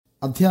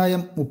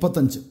അധ്യായം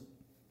 35.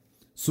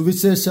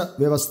 സുവിശേഷ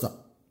വ്യവസ്ഥ.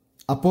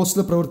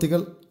 അപ്പോസ്തല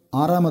പ്രവൃത്തികൾ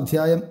 6-ാം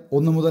അധ്യായം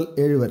 1 മുതൽ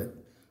 7 വരെ.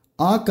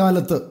 ആ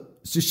കാലത്ത്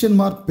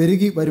ശിഷ്യന്മാർ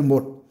പെരുകി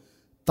വരുമ്പോൾ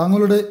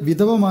തങ്ങളുടെ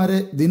വിധവമാരെ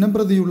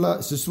ദിനംപ്രതിയുള്ള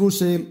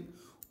ശുശ്രൂഷയിൽ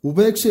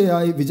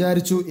ഉപേക്ഷയായി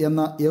വിചാരിച്ചു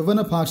എന്ന യവന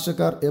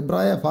ഭാഷക്കാർ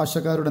എബ്രായ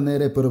ഭാഷക്കാരുടെ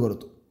നേരെ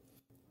പിറുപിറുത്തു.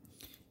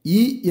 ഈ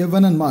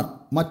യവനന്മാർ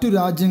മറ്റു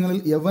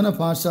രാജ്യങ്ങളിൽ യവന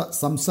ഭാഷ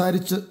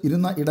സംസാരിച്ച്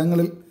ഇരുന്ന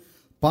ഇടങ്ങളിൽ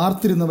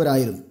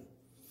പാർത്തിരുന്നവരായിരുന്നു.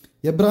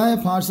 എബ്രായ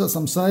ഭാഷ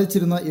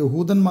സംസാരിച്ചിരുന്ന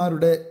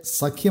യഹൂദന്മാരുടെ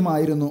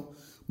സഖ്യമായിരുന്നു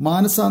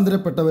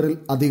മാനസാന്തരപ്പെട്ടവരിൽ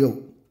അധികവും.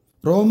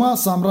 റോമാ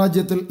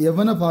സാമ്രാജ്യത്തിൽ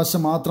യവന ഭാഷ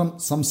മാത്രം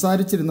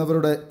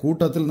സംസാരിച്ചിരുന്നവരുടെ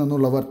കൂട്ടത്തിൽ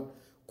നിന്നുള്ളവർ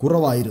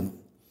കുറവായിരുന്നു.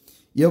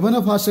 യവന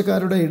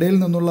ഭാഷക്കാരുടെ ഇടയിൽ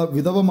നിന്നുള്ള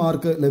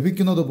വിധവമാർക്ക്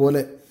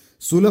ലഭിക്കുന്നതുപോലെ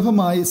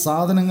സുലഭമായി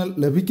സാധനങ്ങൾ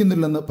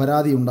ലഭിക്കുന്നില്ലെന്ന്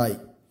പരാതിയുണ്ടായി.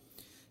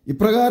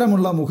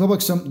 ഇപ്രകാരമുള്ള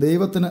മുഖപക്ഷം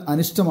ദൈവത്തിന്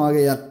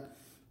അനിഷ്ടമാകയാൽ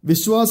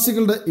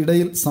വിശ്വാസികളുടെ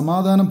ഇടയിൽ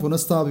സമാധാനം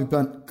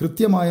പുനഃസ്ഥാപിപ്പാൻ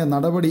കൃത്യമായ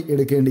നടപടി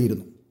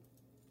എടുക്കേണ്ടിയിരുന്നു.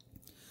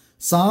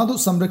 സാധു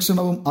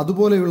സംരക്ഷണവും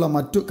അതുപോലെയുള്ള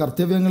മറ്റു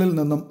കർത്തവ്യങ്ങളിൽ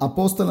നിന്നും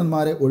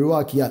അപ്പോസ്തലന്മാരെ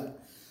ഒഴിവാക്കിയാൽ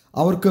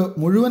അവർക്ക്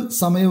മുഴുവൻ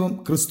സമയവും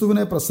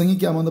ക്രിസ്തുവിനെ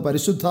പ്രസംഗിക്കാമെന്ന്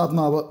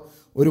പരിശുദ്ധാത്മാവ്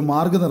ഒരു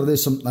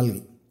മാർഗനിർദ്ദേശം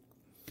നൽകി.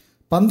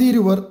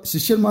 പന്തീരുവർ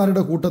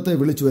ശിഷ്യന്മാരുടെ കൂട്ടത്തെ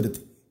വിളിച്ചു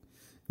വരുത്തി.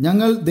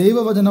 ഞങ്ങൾ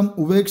ദൈവവചനം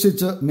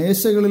ഉപേക്ഷിച്ച്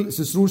മേശകളിൽ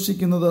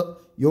ശുശ്രൂഷിക്കുന്നത്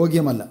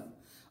യോഗ്യമല്ല.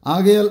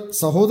 ആകയാൽ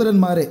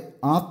സഹോദരന്മാരെ,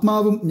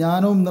 ആത്മാവും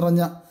ജ്ഞാനവും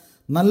നിറഞ്ഞ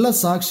നല്ല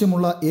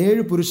സാക്ഷ്യമുള്ള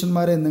 7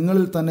 പുരുഷന്മാരെ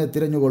നിങ്ങളിൽ തന്നെ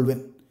തിരഞ്ഞുകൊള്ളുവിൻ.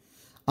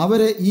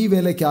 അവരെ ഈ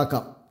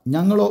വേലയ്ക്കാക്കാം.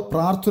 ഞങ്ങളോ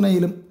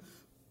പ്രാർത്ഥനയിലും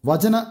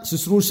വചന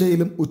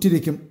ശുശ്രൂഷയിലും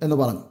ഉറ്റിരിക്കും എന്ന്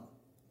പറഞ്ഞു.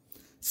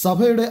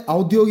 സഭയുടെ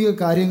ഔദ്യോഗിക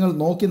കാര്യങ്ങൾ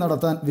നോക്കി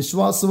നടത്താൻ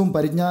വിശ്വാസവും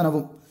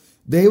പരിജ്ഞാനവും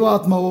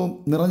ദൈവാത്മാവും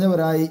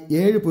നിറഞ്ഞവരായി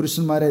 7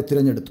 പുരുഷന്മാരെ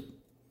തിരഞ്ഞെടുത്തു.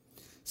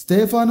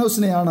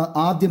 സ്തേഫാനോസിനെയാണ്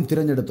ആദ്യം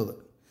തിരഞ്ഞെടുത്തത്.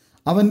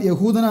 അവൻ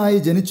യഹൂദനായി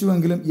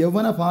ജനിച്ചുവെങ്കിലും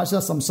യവന ഭാഷ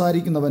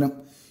സംസാരിക്കുന്നവനും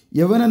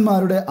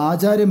യവനന്മാരുടെ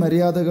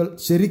ആചാര്യമര്യാദകൾ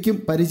ശരിക്കും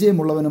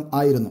പരിചയമുള്ളവനും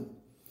ആയിരുന്നു.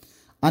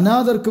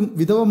 അനാഥർക്കും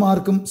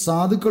വിധവമാർക്കും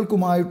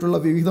സാധുക്കൾക്കുമായിട്ടുള്ള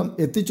വിഹിതം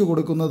എത്തിച്ചു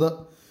കൊടുക്കുന്നത്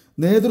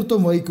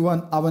നേതൃത്വം വഹിക്കുവാൻ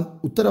അവൻ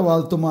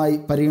ഉത്തരവാദിത്വമായി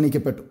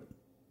പരിഗണിക്കപ്പെട്ടു.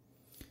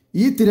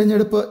 ഈ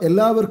തിരഞ്ഞെടുപ്പ്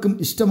എല്ലാവർക്കും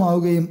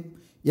ഇഷ്ടമാവുകയും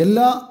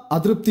എല്ലാ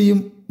അതൃപ്തിയും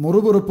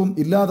മുറുപുറുപ്പും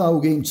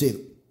ഇല്ലാതാവുകയും ചെയ്തു.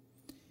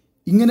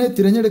 ഇങ്ങനെ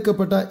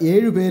തിരഞ്ഞെടുക്കപ്പെട്ട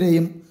 7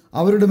 പേരെയും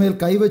അവരുടെ മേൽ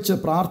കൈവച്ച്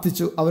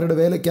പ്രാർത്ഥിച്ചു അവരുടെ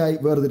വേലയ്ക്കായി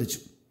വേർതിരിച്ചു.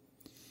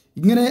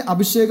 ഇങ്ങനെ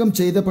അഭിഷേകം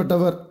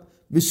ചെയ്യപ്പെട്ടവർ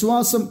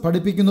വിശ്വാസം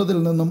പഠിപ്പിക്കുന്നതിൽ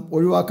നിന്നും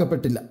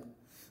ഒഴിവാക്കപ്പെട്ടില്ല.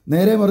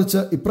 നേരെ മറിച്ച്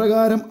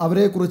ഇപ്രകാരം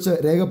അവരെക്കുറിച്ച്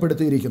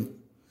രേഖപ്പെടുത്തിയിരിക്കുന്നു: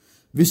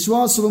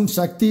 വിശ്വാസവും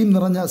ശക്തിയും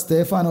നിറഞ്ഞ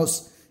സ്തേഫാനോസ്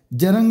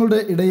ജനങ്ങളുടെ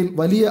ഇടയിൽ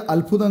വലിയ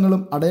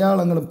അത്ഭുതങ്ങളും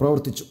അടയാളങ്ങളും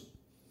പ്രവർത്തിച്ചു.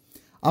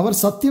 അവർ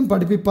സത്യം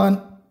പഠിപ്പിപ്പാൻ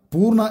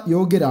പൂർണ്ണ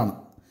യോഗ്യരാണ്.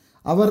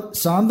 അവർ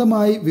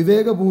ശാന്തമായി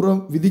വിവേകപൂർവ്വം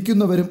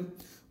വിധിക്കുന്നവരും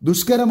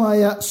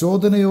ദുഷ്കരമായ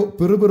ശോധനയോ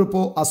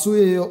പിറുപിറുപ്പോ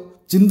അസൂയയോ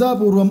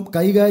ചിന്താപൂർവം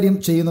കൈകാര്യം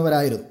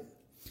ചെയ്യുന്നവരായിരുന്നു.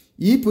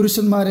 ഈ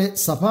പുരുഷന്മാരെ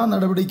സഭാ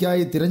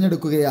നടപടിക്കായി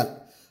തിരഞ്ഞെടുക്കുകയാൽ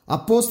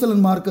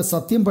അപ്പോസ്തലന്മാർക്ക്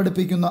സത്യം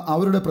പഠിപ്പിക്കുന്ന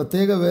അവരുടെ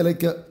പ്രത്യേക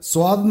വേലയ്ക്ക്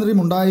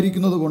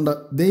സ്വാതന്ത്ര്യമുണ്ടായിരിക്കുന്നതുകൊണ്ട്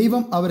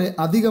ദൈവം അവരെ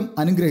അധികം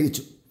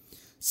അനുഗ്രഹിച്ചു.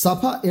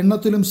 സഭ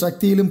എണ്ണത്തിലും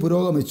ശക്തിയിലും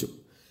പുരോഗമിച്ചു.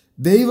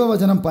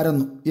 ദൈവവചനം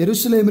പരന്നു.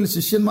 യെരുശലേമിൽ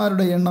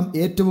ശിഷ്യന്മാരുടെ എണ്ണം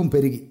ഏറ്റവും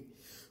പെരുകി.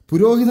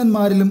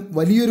 പുരോഹിതന്മാരിലും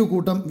വലിയൊരു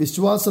കൂട്ടം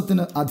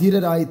വിശ്വാസത്തിന്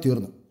അധീരരായി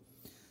തീർന്നു.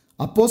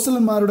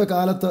 അപ്പോസ്തലന്മാരുടെ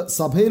കാലത്ത്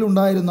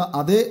സഭയിലുണ്ടായിരുന്ന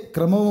അതേ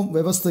ക്രമവും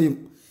വ്യവസ്ഥയും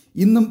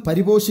ഇന്നും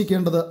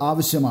പരിപോഷിക്കേണ്ടത്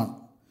ആവശ്യമാണ്.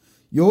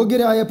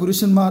 യോഗ്യരായ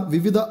പുരുഷന്മാർ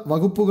വിവിധ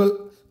വകുപ്പുകൾ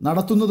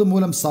നടത്തുന്നത്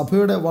മൂലം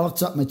സഭയുടെ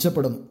വളർച്ച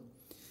മെച്ചപ്പെടുന്നു.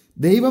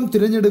 ദൈവം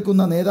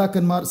തിരഞ്ഞെടുക്കുന്ന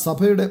നേതാക്കന്മാർ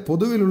സഭയുടെ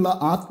പൊതുവിലുള്ള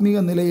ആത്മീയ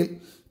നിലയിൽ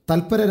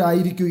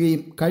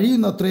തൽപരരായിരിക്കുകയും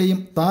കഴിയുന്നത്രയും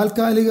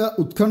താൽക്കാലിക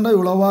ഉത്കണ്ഠ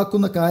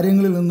ഉളവാക്കുന്ന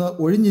കാര്യങ്ങളിൽ നിന്ന്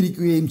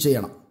ഒഴിഞ്ഞിരിക്കുകയും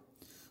ചെയ്യണം.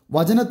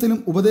 വചനത്തിലും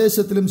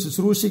ഉപദേശത്തിലും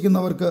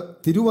ശുശ്രൂഷിക്കുന്നവർക്ക്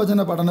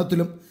തിരുവചന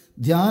പഠനത്തിലും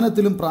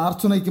ധ്യാനത്തിലും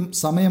പ്രാർത്ഥനയ്ക്കും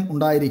സമയം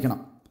ഉണ്ടായിരിക്കണം.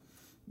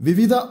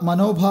 വിവിധ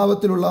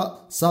മനോഭാവത്തിലുള്ള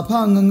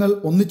സഭാംഗങ്ങൾ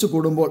ഒന്നിച്ചു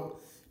കൂടുമ്പോൾ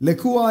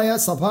ലഘുവായ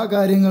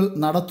സഭാകാര്യങ്ങൾ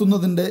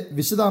നടത്തുന്നതിൻ്റെ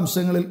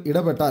വിശദാംശങ്ങളിൽ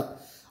ഇടപെട്ടാൽ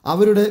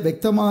അവരുടെ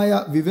വ്യക്തമായ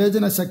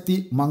വിവേചന ശക്തി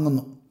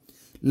മങ്ങുന്നു.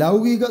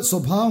 ലൗകിക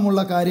സ്വഭാവമുള്ള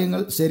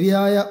കാര്യങ്ങൾ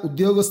ശരിയായ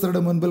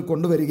ഉദ്യോഗസ്ഥരുടെ മുൻപിൽ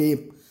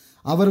കൊണ്ടുവരികയും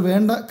അവർ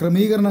വേണ്ട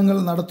ക്രമീകരണങ്ങൾ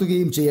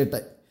നടത്തുകയും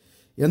ചെയ്യട്ടെ.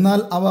 എന്നാൽ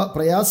അവ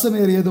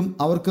പ്രയാസമേറിയതും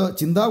അവർക്ക്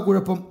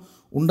ചിന്താക്കുഴപ്പം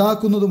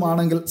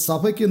ഉണ്ടാക്കുന്നതുമാണെങ്കിൽ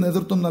സഭയ്ക്ക്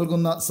നേതൃത്വം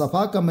നൽകുന്ന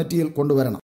സഭാ കമ്മിറ്റിയിൽ കൊണ്ടുവരണം.